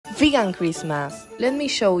Vegan Christmas! Let me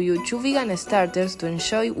show you 2 vegan starters to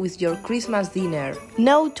enjoy with your Christmas dinner.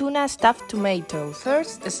 No tuna stuffed tomatoes.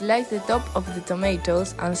 First, slice the top of the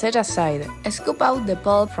tomatoes and set aside. Scoop out the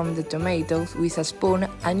pulp from the tomatoes with a spoon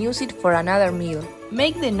and use it for another meal.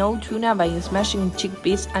 Make the no tuna by smashing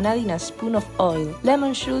chickpeas and adding a spoon of oil,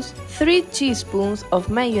 lemon juice, 3 teaspoons of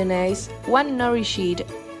mayonnaise, 1 nori sheet,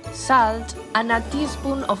 salt, and a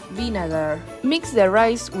teaspoon of vinegar. Mix the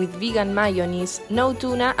rice with vegan mayonnaise, no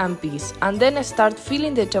tuna and peas, and then start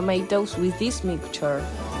filling the tomatoes with this mixture.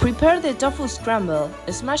 Prepare the tofu scramble.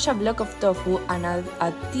 Smash a block of tofu and add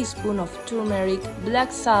a teaspoon of turmeric,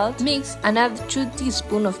 black salt, mix and add 2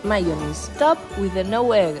 teaspoons of mayonnaise. Top with the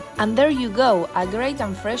no egg. And there you go, a great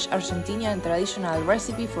and fresh Argentinian traditional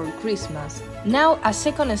recipe for Christmas. Now a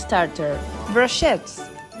second starter, brochettes.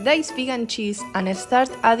 Dice vegan cheese and start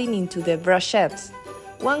adding into the brochettes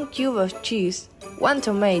 1 cube of cheese, 1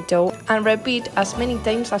 tomato, and repeat as many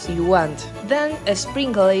times as you want. Then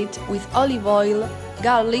sprinkle it with olive oil,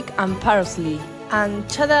 garlic and parsley. And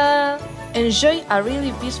ta-da! Enjoy a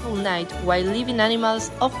really peaceful night while leaving animals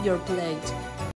off your plate.